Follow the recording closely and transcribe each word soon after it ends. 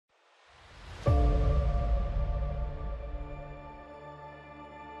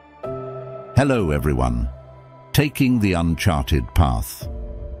Hello everyone. Taking the uncharted path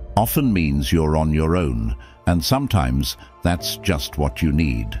often means you're on your own, and sometimes that's just what you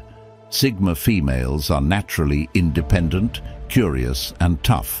need. Sigma females are naturally independent, curious and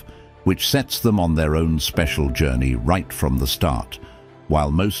tough, which sets them on their own special journey right from the start.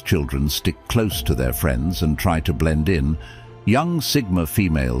 While most children stick close to their friends and try to blend in, young Sigma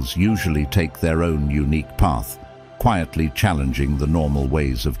females usually take their own unique path, quietly challenging the normal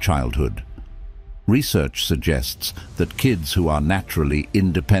ways of childhood. Research suggests that kids who are naturally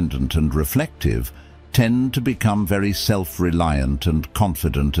independent and reflective tend to become very self-reliant and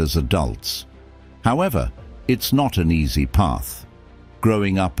confident as adults. However, it's not an easy path.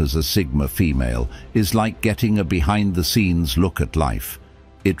 Growing up as a Sigma female is like getting a behind-the-scenes look at life.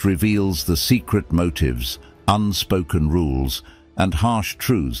 It reveals the secret motives, unspoken rules, and harsh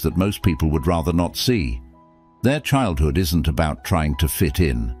truths that most people would rather not see. Their childhood isn't about trying to fit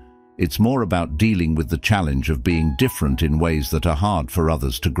in. It's more about dealing with the challenge of being different in ways that are hard for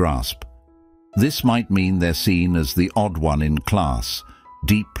others to grasp. This might mean they're seen as the odd one in class,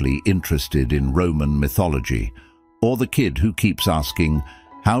 deeply interested in Roman mythology, or the kid who keeps asking,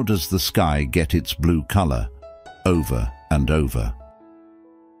 "How does the sky get its blue color?" over and over.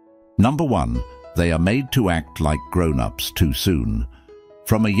 Number 1, they are made to act like grown-ups too soon.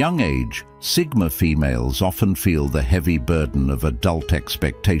 From a young age, Sigma females often feel the heavy burden of adult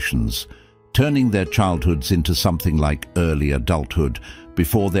expectations, turning their childhoods into something like early adulthood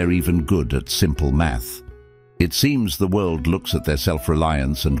before they're even good at simple math. It seems the world looks at their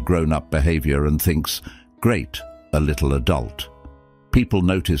self-reliance and grown-up behavior and thinks, "Great, a little adult." People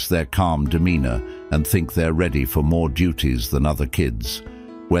notice their calm demeanor and think they're ready for more duties than other kids.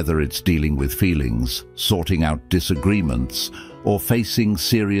 Whether it's dealing with feelings, sorting out disagreements, or facing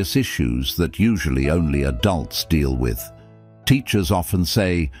serious issues that usually only adults deal with. Teachers often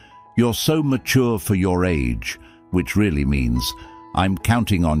say, "You're so mature for your age," which really means, "I'm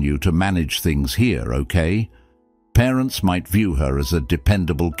counting on you to manage things here, okay?" Parents might view her as a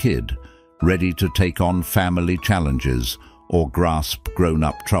dependable kid, ready to take on family challenges or grasp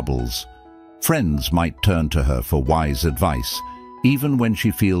grown-up troubles. Friends might turn to her for wise advice, even when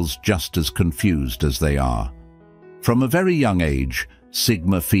she feels just as confused as they are. From a very young age,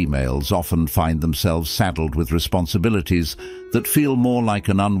 Sigma females often find themselves saddled with responsibilities that feel more like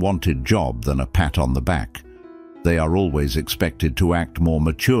an unwanted job than a pat on the back. They are always expected to act more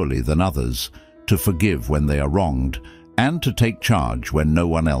maturely than others, to forgive when they are wronged, and to take charge when no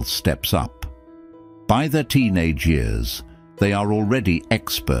one else steps up. By their teenage years, they are already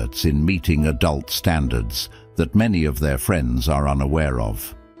experts in meeting adult standards that many of their friends are unaware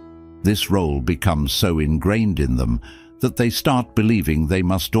of. This role becomes so ingrained in them that they start believing they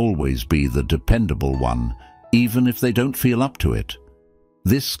must always be the dependable one, even if they don't feel up to it.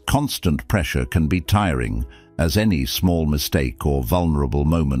 This constant pressure can be tiring, as any small mistake or vulnerable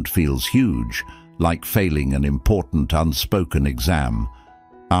moment feels huge, like failing an important unspoken exam.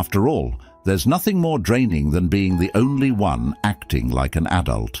 After all, there's nothing more draining than being the only one acting like an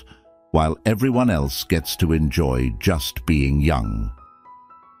adult, while everyone else gets to enjoy just being young.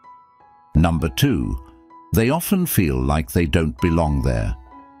 Number 2, they often feel like they don't belong there.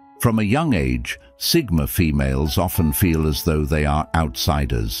 From a young age, Sigma females often feel as though they are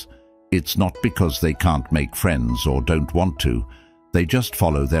outsiders. It's not because they can't make friends or don't want to. They just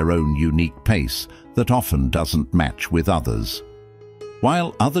follow their own unique pace that often doesn't match with others.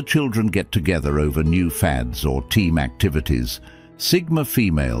 While other children get together over new fads or team activities, Sigma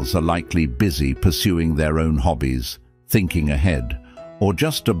females are likely busy pursuing their own hobbies, thinking ahead, or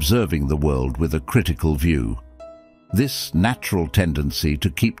just observing the world with a critical view. This natural tendency to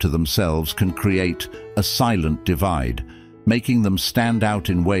keep to themselves can create a silent divide, making them stand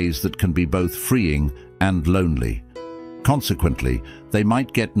out in ways that can be both freeing and lonely. Consequently, they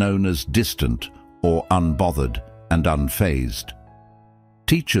might get known as distant or unbothered and unfazed.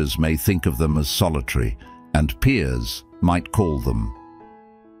 Teachers may think of them as solitary, and peers might call them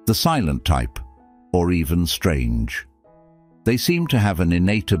the silent type, or even strange. They seem to have an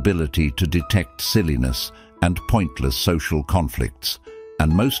innate ability to detect silliness and pointless social conflicts,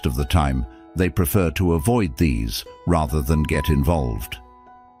 and most of the time they prefer to avoid these rather than get involved.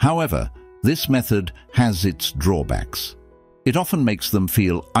 However, this method has its drawbacks. It often makes them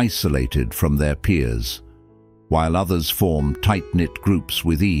feel isolated from their peers. While others form tight-knit groups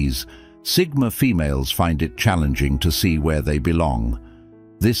with ease, Sigma females find it challenging to see where they belong.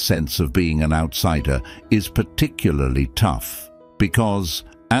 This sense of being an outsider is particularly tough because,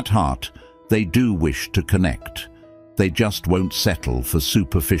 at heart, they do wish to connect. They just won't settle for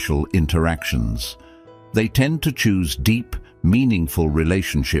superficial interactions. They tend to choose deep, meaningful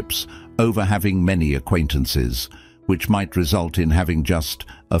relationships over having many acquaintances, which might result in having just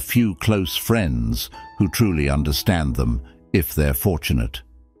a few close friends who truly understand them, if they're fortunate.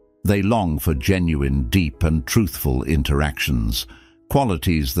 They long for genuine, deep and truthful interactions,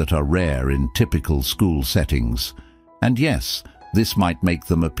 qualities that are rare in typical school settings. And yes, this might make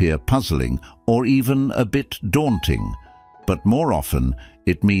them appear puzzling or even a bit daunting, but more often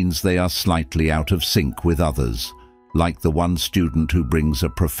it means they are slightly out of sync with others, like the one student who brings a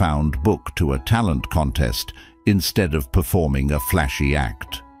profound book to a talent contest instead of performing a flashy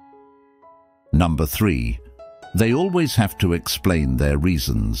act. Number 3. They always have to explain their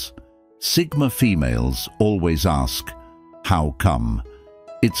reasons. Sigma females always ask, "How come?"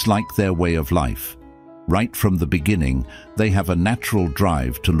 It's like their way of life. Right from the beginning, they have a natural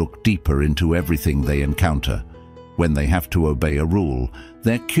drive to look deeper into everything they encounter. When they have to obey a rule,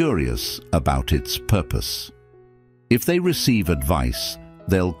 they're curious about its purpose. If they receive advice,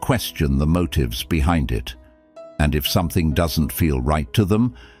 they'll question the motives behind it. And if something doesn't feel right to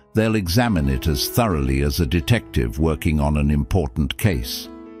them, they'll examine it as thoroughly as a detective working on an important case.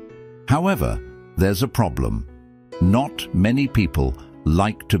 However, there's a problem. Not many people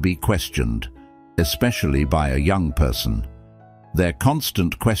like to be questioned, especially by a young person. Their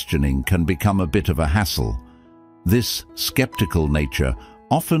constant questioning can become a bit of a hassle. This skeptical nature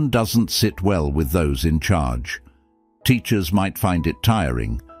often doesn't sit well with those in charge. Teachers might find it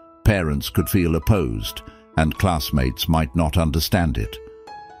tiring, parents could feel opposed, and classmates might not understand it.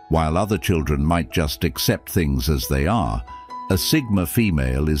 While other children might just accept things as they are, a Sigma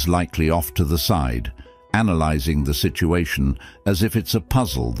female is likely off to the side, analyzing the situation as if it's a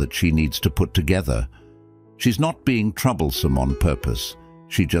puzzle that she needs to put together. She's not being troublesome on purpose.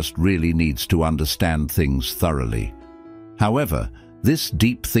 She just really needs to understand things thoroughly. However, this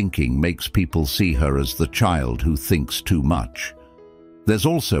deep thinking makes people see her as the child who thinks too much. There's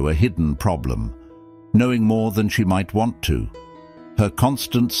also a hidden problem, knowing more than she might want to. Her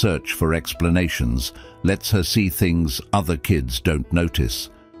constant search for explanations lets her see things other kids don't notice,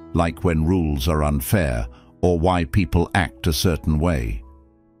 like when rules are unfair or why people act a certain way.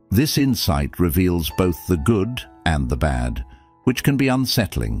 This insight reveals both the good and the bad, which can be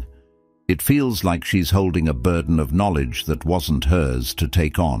unsettling. It feels like she's holding a burden of knowledge that wasn't hers to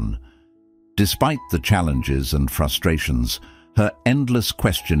take on. Despite the challenges and frustrations, her endless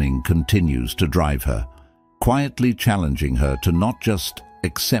questioning continues to drive her, quietly challenging her to not just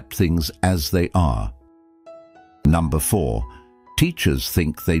accept things as they are. Number 4. Teachers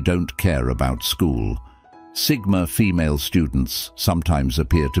think they don't care about school. Sigma female students sometimes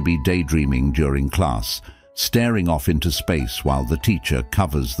appear to be daydreaming during class, staring off into space while the teacher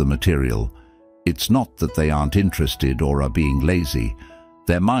covers the material. It's not that they aren't interested or are being lazy.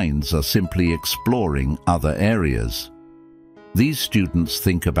 Their minds are simply exploring other areas. These students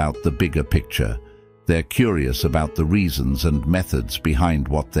think about the bigger picture. They're curious about the reasons and methods behind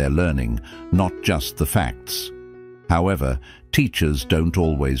what they're learning, not just the facts. However, teachers don't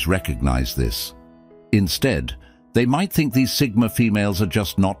always recognize this. Instead, they might think these Sigma females are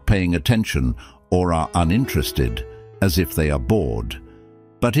just not paying attention or are uninterested, as if they are bored.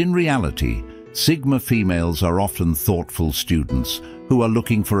 But in reality, Sigma females are often thoughtful students who are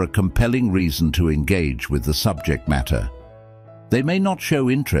looking for a compelling reason to engage with the subject matter. They may not show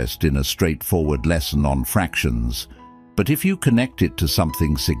interest in a straightforward lesson on fractions, but if you connect it to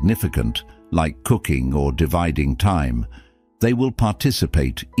something significant, like cooking or dividing time, they will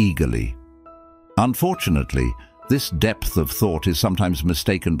participate eagerly. Unfortunately, this depth of thought is sometimes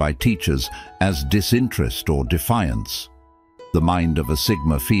mistaken by teachers as disinterest or defiance. The mind of a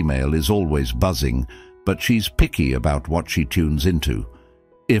Sigma female is always buzzing, but she's picky about what she tunes into.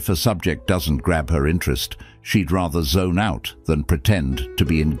 If a subject doesn't grab her interest, she'd rather zone out than pretend to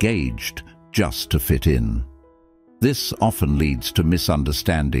be engaged just to fit in. This often leads to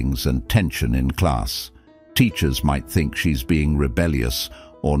misunderstandings and tension in class. Teachers might think she's being rebellious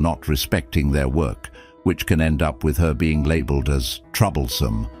or not respecting their work, which can end up with her being labeled as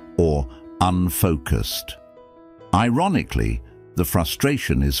troublesome or unfocused. Ironically, the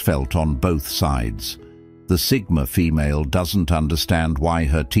frustration is felt on both sides. The Sigma female doesn't understand why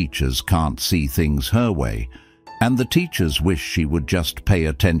her teachers can't see things her way, and the teachers wish she would just pay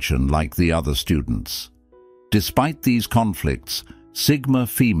attention like the other students. Despite these conflicts, Sigma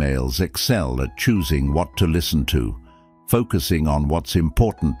females excel at choosing what to listen to, focusing on what's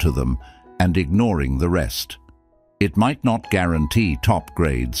important to them and ignoring the rest. It might not guarantee top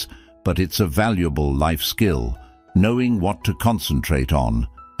grades, but it's a valuable life skill, knowing what to concentrate on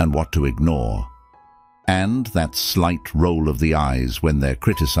and what to ignore. And that slight roll of the eyes when they're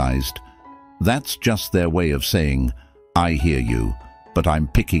criticized, that's just their way of saying, I hear you, but I'm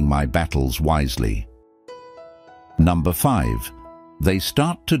picking my battles wisely. Number 5. They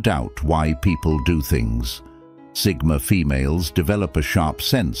start to doubt why people do things. Sigma females develop a sharp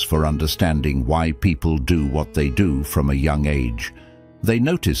sense for understanding why people do what they do from a young age. They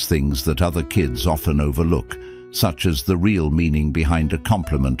notice things that other kids often overlook, such as the real meaning behind a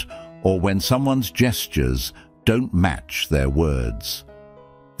compliment or when someone's gestures don't match their words.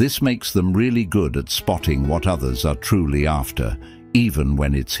 This makes them really good at spotting what others are truly after, even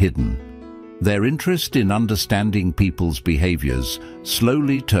when it's hidden. Their interest in understanding people's behaviors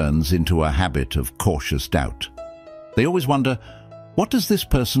slowly turns into a habit of cautious doubt. They always wonder, what does this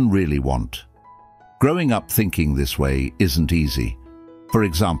person really want? Growing up thinking this way isn't easy. For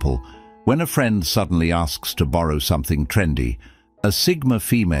example, when a friend suddenly asks to borrow something trendy, a Sigma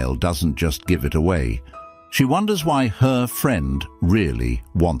female doesn't just give it away. She wonders why her friend really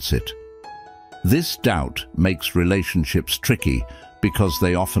wants it. This doubt makes relationships tricky because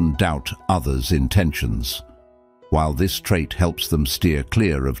they often doubt others' intentions. While this trait helps them steer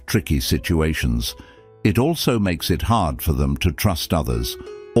clear of tricky situations, it also makes it hard for them to trust others,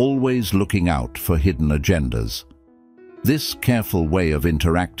 always looking out for hidden agendas. This careful way of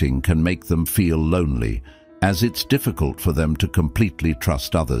interacting can make them feel lonely, as it's difficult for them to completely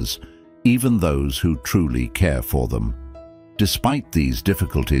trust others, even those who truly care for them. Despite these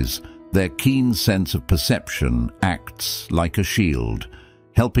difficulties, their keen sense of perception acts like a shield,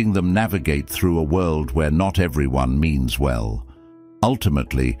 helping them navigate through a world where not everyone means well.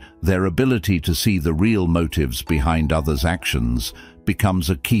 Ultimately, their ability to see the real motives behind others' actions becomes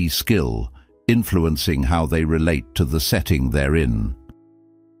a key skill, influencing how they relate to the setting they're in.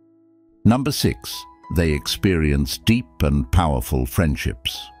 Number 6. They experience deep and powerful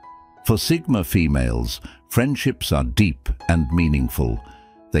friendships. For Sigma females, friendships are deep and meaningful.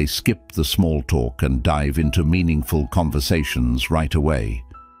 They skip the small talk and dive into meaningful conversations right away.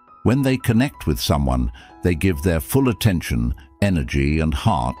 When they connect with someone, they give their full attention, energy, and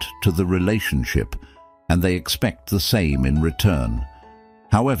heart to the relationship, and they expect the same in return.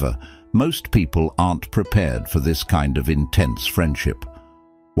 However, most people aren't prepared for this kind of intense friendship.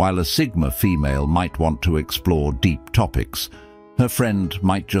 While a Sigma female might want to explore deep topics, her friend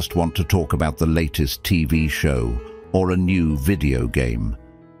might just want to talk about the latest TV show or a new video game.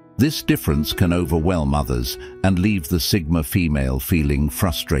 This difference can overwhelm others and leave the Sigma female feeling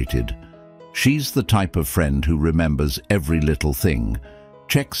frustrated. She's the type of friend who remembers every little thing,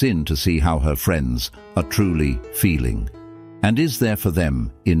 checks in to see how her friends are truly feeling, and is there for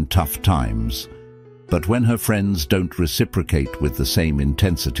them in tough times. But when her friends don't reciprocate with the same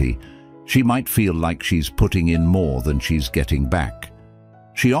intensity, she might feel like she's putting in more than she's getting back.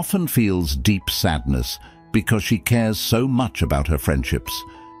 She often feels deep sadness because she cares so much about her friendships,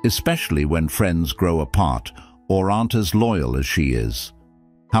 especially when friends grow apart or aren't as loyal as she is.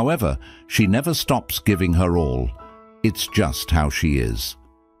 However, she never stops giving her all. It's just how she is.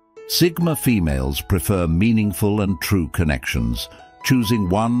 Sigma females prefer meaningful and true connections, choosing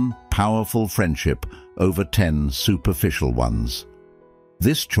one powerful friendship over 10 superficial ones.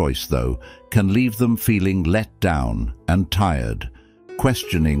 This choice, though, can leave them feeling let down and tired,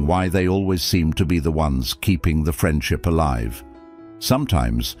 questioning why they always seem to be the ones keeping the friendship alive.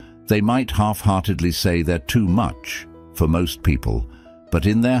 Sometimes they might half-heartedly say they're too much for most people, but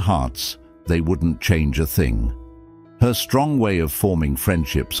in their hearts they wouldn't change a thing. Her strong way of forming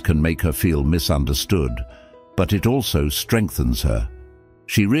friendships can make her feel misunderstood, but it also strengthens her.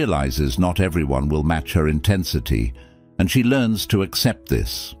 She realizes not everyone will match her intensity, and she learns to accept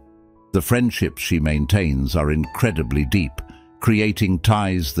this. The friendships she maintains are incredibly deep, creating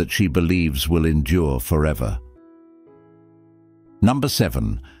ties that she believes will endure forever. Number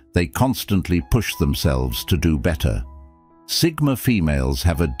 7. They constantly push themselves to do better. Sigma females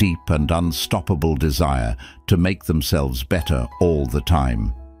have a deep and unstoppable desire to make themselves better all the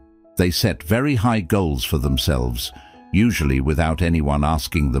time. They set very high goals for themselves, usually without anyone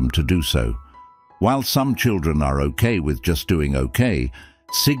asking them to do so. While some children are okay with just doing okay,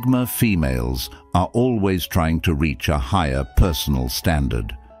 Sigma females are always trying to reach a higher personal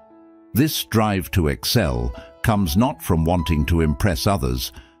standard. This drive to excel comes not from wanting to impress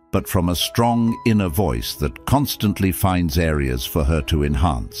others, but from a strong inner voice that constantly finds areas for her to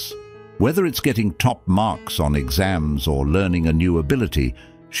enhance. Whether it's getting top marks on exams or learning a new ability,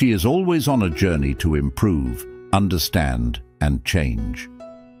 she is always on a journey to improve, understand, and change.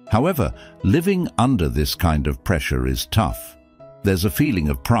 However, living under this kind of pressure is tough. There's a feeling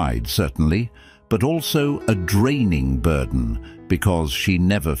of pride, certainly, but also a draining burden because she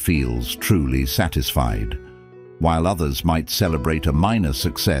never feels truly satisfied. While others might celebrate a minor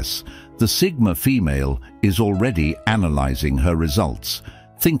success, the Sigma female is already analyzing her results,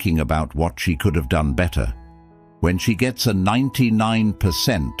 thinking about what she could have done better. When she gets a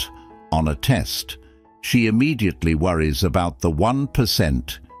 99% on a test, she immediately worries about the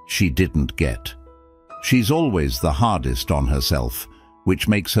 1% she didn't get. She's always the hardest on herself, which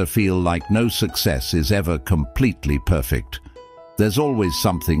makes her feel like no success is ever completely perfect. There's always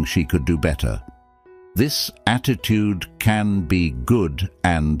something she could do better. This attitude can be good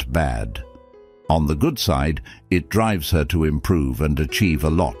and bad. On the good side, it drives her to improve and achieve a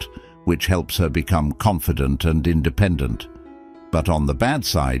lot, which helps her become confident and independent. But on the bad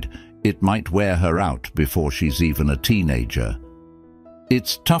side, it might wear her out before she's even a teenager.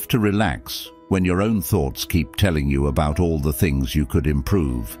 It's tough to relax when your own thoughts keep telling you about all the things you could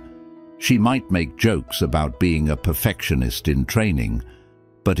improve. She might make jokes about being a perfectionist in training,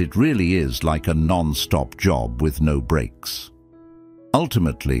 but it really is like a non-stop job with no breaks.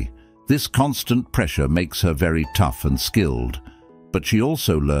 Ultimately, this constant pressure makes her very tough and skilled, but she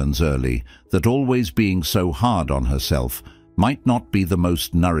also learns early that always being so hard on herself might not be the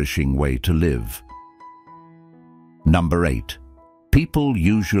most nourishing way to live. Number 8. People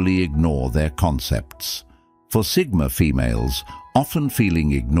usually ignore their concepts. For Sigma females, often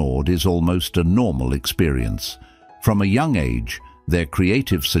feeling ignored is almost a normal experience. From a young age, their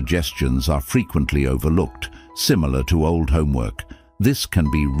creative suggestions are frequently overlooked, similar to old homework. This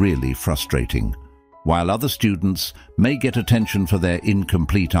can be really frustrating. While other students may get attention for their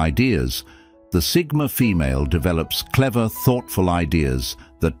incomplete ideas, the Sigma female develops clever, thoughtful ideas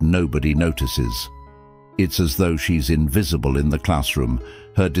that nobody notices. It's as though she's invisible in the classroom,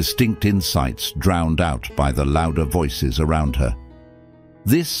 her distinct insights drowned out by the louder voices around her.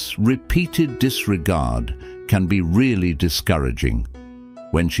 This repeated disregard can be really discouraging.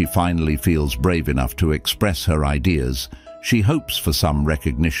 When she finally feels brave enough to express her ideas, she hopes for some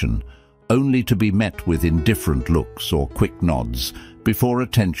recognition, only to be met with indifferent looks or quick nods before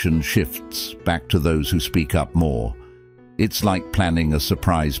attention shifts back to those who speak up more. It's like planning a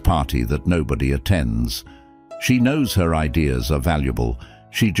surprise party that nobody attends. She knows her ideas are valuable,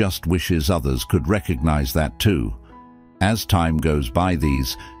 she just wishes others could recognize that too. As time goes by,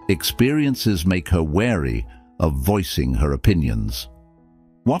 these experiences make her wary of voicing her opinions.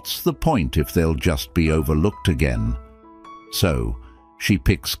 What's the point if they'll just be overlooked again? So, she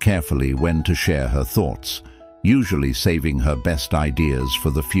picks carefully when to share her thoughts, usually saving her best ideas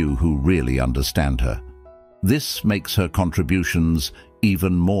for the few who really understand her. This makes her contributions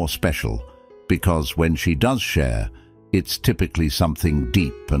even more special, because when she does share, it's typically something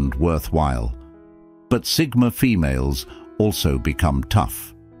deep and worthwhile. But Sigma females also become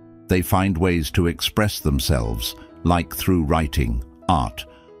tough. They find ways to express themselves, like through writing, art,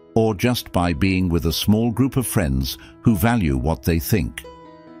 or just by being with a small group of friends who value what they think.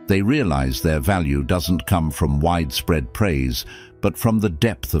 They realize their value doesn't come from widespread praise, but from the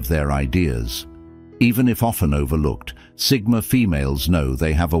depth of their ideas. Even if often overlooked, Sigma females know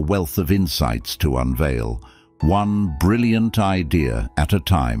they have a wealth of insights to unveil, one brilliant idea at a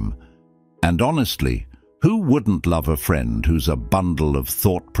time. And honestly, who wouldn't love a friend who's a bundle of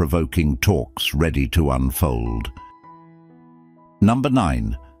thought-provoking talks ready to unfold? Number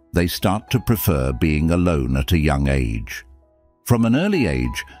 9. They start to prefer being alone at a young age. From an early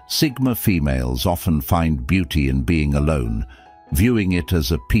age, Sigma females often find beauty in being alone, viewing it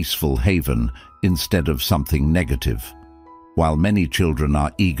as a peaceful haven instead of something negative. While many children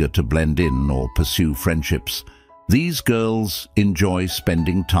are eager to blend in or pursue friendships, these girls enjoy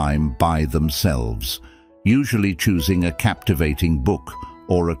spending time by themselves, usually choosing a captivating book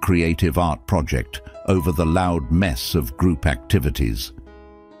or a creative art project over the loud mess of group activities.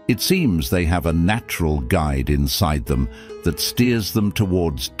 It seems they have a natural guide inside them that steers them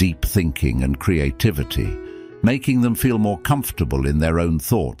towards deep thinking and creativity, making them feel more comfortable in their own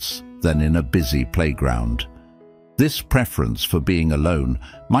thoughts than in a busy playground. This preference for being alone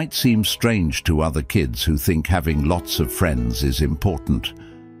might seem strange to other kids who think having lots of friends is important.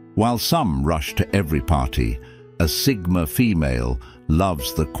 While some rush to every party, a Sigma female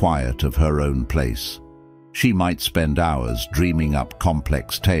loves the quiet of her own place. She might spend hours dreaming up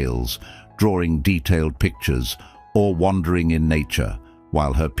complex tales, drawing detailed pictures, or wandering in nature,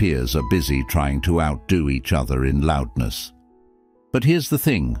 while her peers are busy trying to outdo each other in loudness. But here's the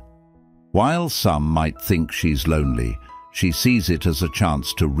thing. While some might think she's lonely, she sees it as a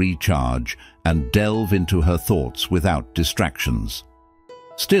chance to recharge and delve into her thoughts without distractions.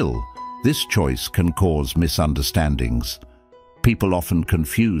 Still, this choice can cause misunderstandings. People often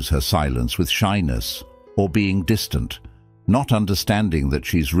confuse her silence with shyness or being distant, not understanding that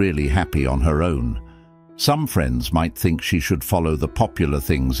she's really happy on her own. Some friends might think she should follow the popular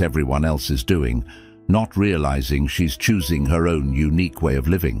things everyone else is doing, not realizing she's choosing her own unique way of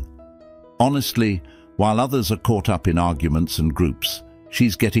living. Honestly, while others are caught up in arguments and groups,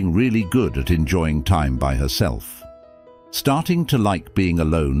 she's getting really good at enjoying time by herself. Starting to like being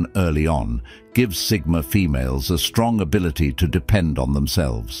alone early on gives Sigma females a strong ability to depend on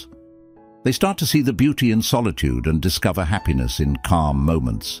themselves. They start to see the beauty in solitude and discover happiness in calm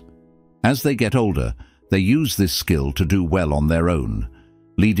moments. As they get older, they use this skill to do well on their own,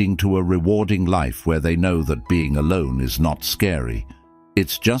 leading to a rewarding life where they know that being alone is not scary.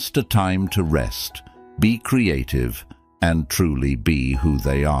 It's just a time to rest, be creative, and truly be who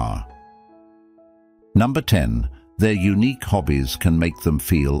they are. Number 10. Their unique hobbies can make them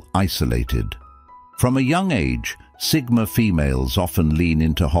feel isolated. From a young age, Sigma females often lean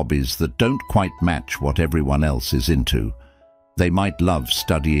into hobbies that don't quite match what everyone else is into. They might love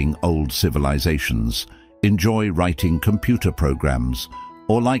studying old civilizations, enjoy writing computer programs,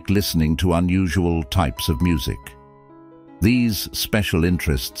 or like listening to unusual types of music. These special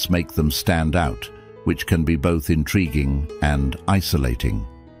interests make them stand out, which can be both intriguing and isolating.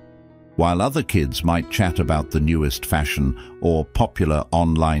 While other kids might chat about the newest fashion or popular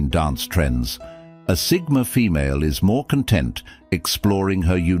online dance trends, a Sigma female is more content exploring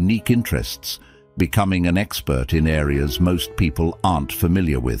her unique interests, becoming an expert in areas most people aren't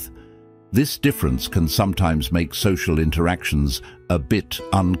familiar with. This difference can sometimes make social interactions a bit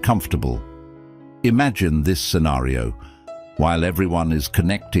uncomfortable. Imagine this scenario. While everyone is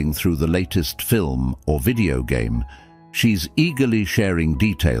connecting through the latest film or video game, she's eagerly sharing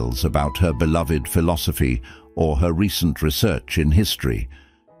details about her beloved philosophy or her recent research in history.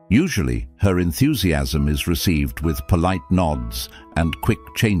 Usually, her enthusiasm is received with polite nods and quick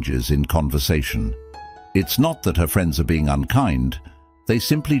changes in conversation. It's not that her friends are being unkind, they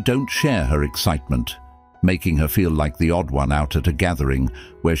simply don't share her excitement, making her feel like the odd one out at a gathering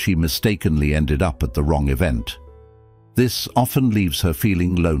where she mistakenly ended up at the wrong event. This often leaves her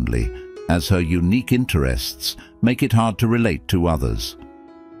feeling lonely, as her unique interests make it hard to relate to others.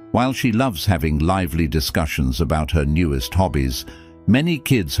 While she loves having lively discussions about her newest hobbies, many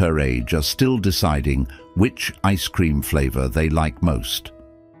kids her age are still deciding which ice cream flavor they like most.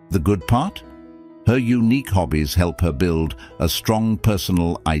 The good part? Her unique hobbies help her build a strong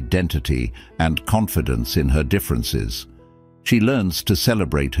personal identity and confidence in her differences. She learns to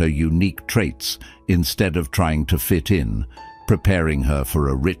celebrate her unique traits instead of trying to fit in, preparing her for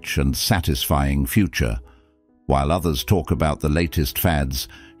a rich and satisfying future. While others talk about the latest fads,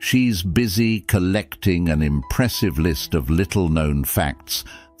 she's busy collecting an impressive list of little-known facts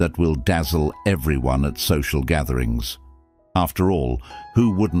that will dazzle everyone at social gatherings. After all,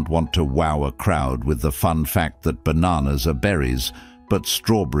 who wouldn't want to wow a crowd with the fun fact that bananas are berries, but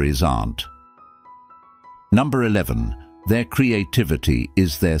strawberries aren't? Number 11. Their creativity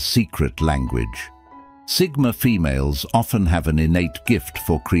is their secret language. Sigma females often have an innate gift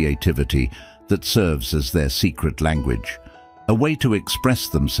for creativity that serves as their secret language, a way to express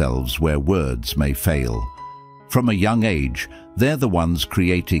themselves where words may fail. From a young age, they're the ones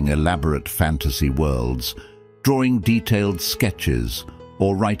creating elaborate fantasy worlds, drawing detailed sketches,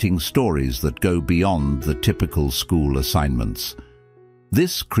 or writing stories that go beyond the typical school assignments.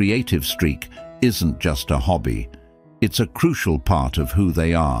 This creative streak isn't just a hobby. It's a crucial part of who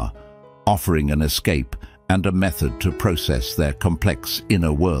they are, offering an escape and a method to process their complex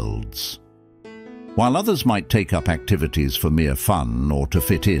inner worlds. While others might take up activities for mere fun or to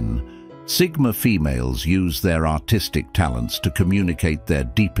fit in, Sigma females use their artistic talents to communicate their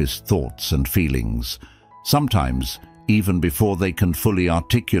deepest thoughts and feelings, sometimes even before they can fully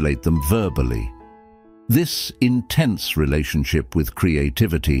articulate them verbally. This intense relationship with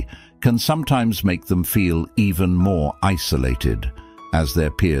creativity can sometimes make them feel even more isolated, as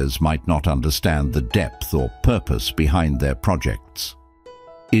their peers might not understand the depth or purpose behind their projects.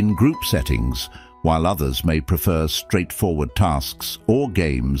 In group settings, while others may prefer straightforward tasks or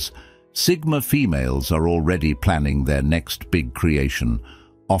games, Sigma females are already planning their next big creation,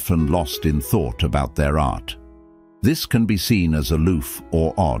 often lost in thought about their art. This can be seen as aloof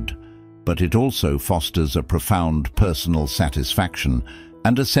or odd, but it also fosters a profound personal satisfaction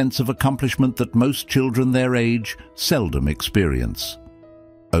and a sense of accomplishment that most children their age seldom experience.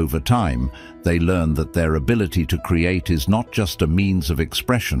 Over time, they learn that their ability to create is not just a means of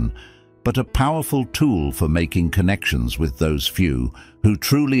expression, but a powerful tool for making connections with those few who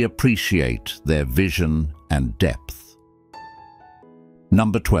truly appreciate their vision and depth.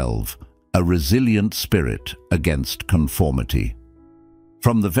 Number 12. A resilient spirit against conformity.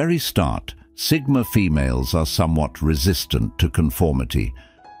 From the very start, Sigma females are somewhat resistant to conformity,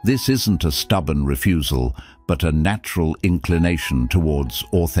 This isn't a stubborn refusal, but a natural inclination towards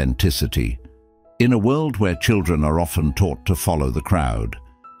authenticity. In a world where children are often taught to follow the crowd,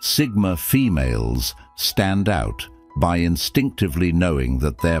 Sigma females stand out by instinctively knowing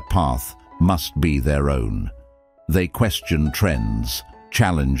that their path must be their own. They question trends,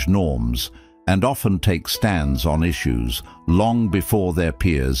 challenge norms, and often take stands on issues long before their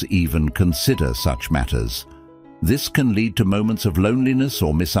peers even consider such matters. This can lead to moments of loneliness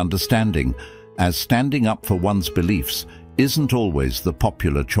or misunderstanding, as standing up for one's beliefs isn't always the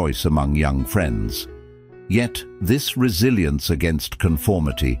popular choice among young friends. Yet, this resilience against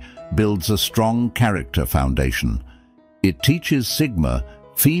conformity builds a strong character foundation. It teaches Sigma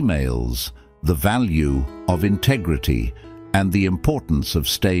females the value of integrity and the importance of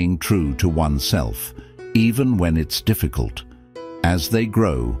staying true to oneself, even when it's difficult. As they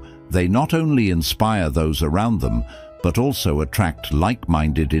grow, they not only inspire those around them, but also attract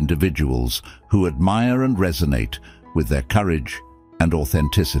like-minded individuals who admire and resonate with their courage and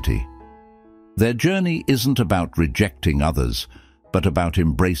authenticity. Their journey isn't about rejecting others, but about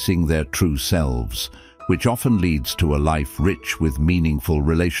embracing their true selves, which often leads to a life rich with meaningful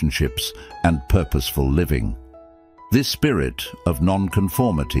relationships and purposeful living. This spirit of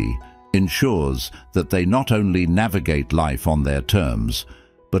nonconformity ensures that they not only navigate life on their terms,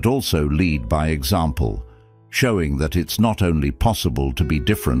 but also lead by example, showing that it's not only possible to be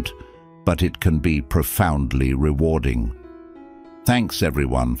different, but it can be profoundly rewarding. Thanks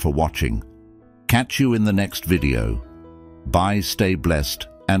everyone for watching. Catch you in the next video. Bye, stay blessed,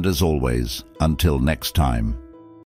 and as always, until next time.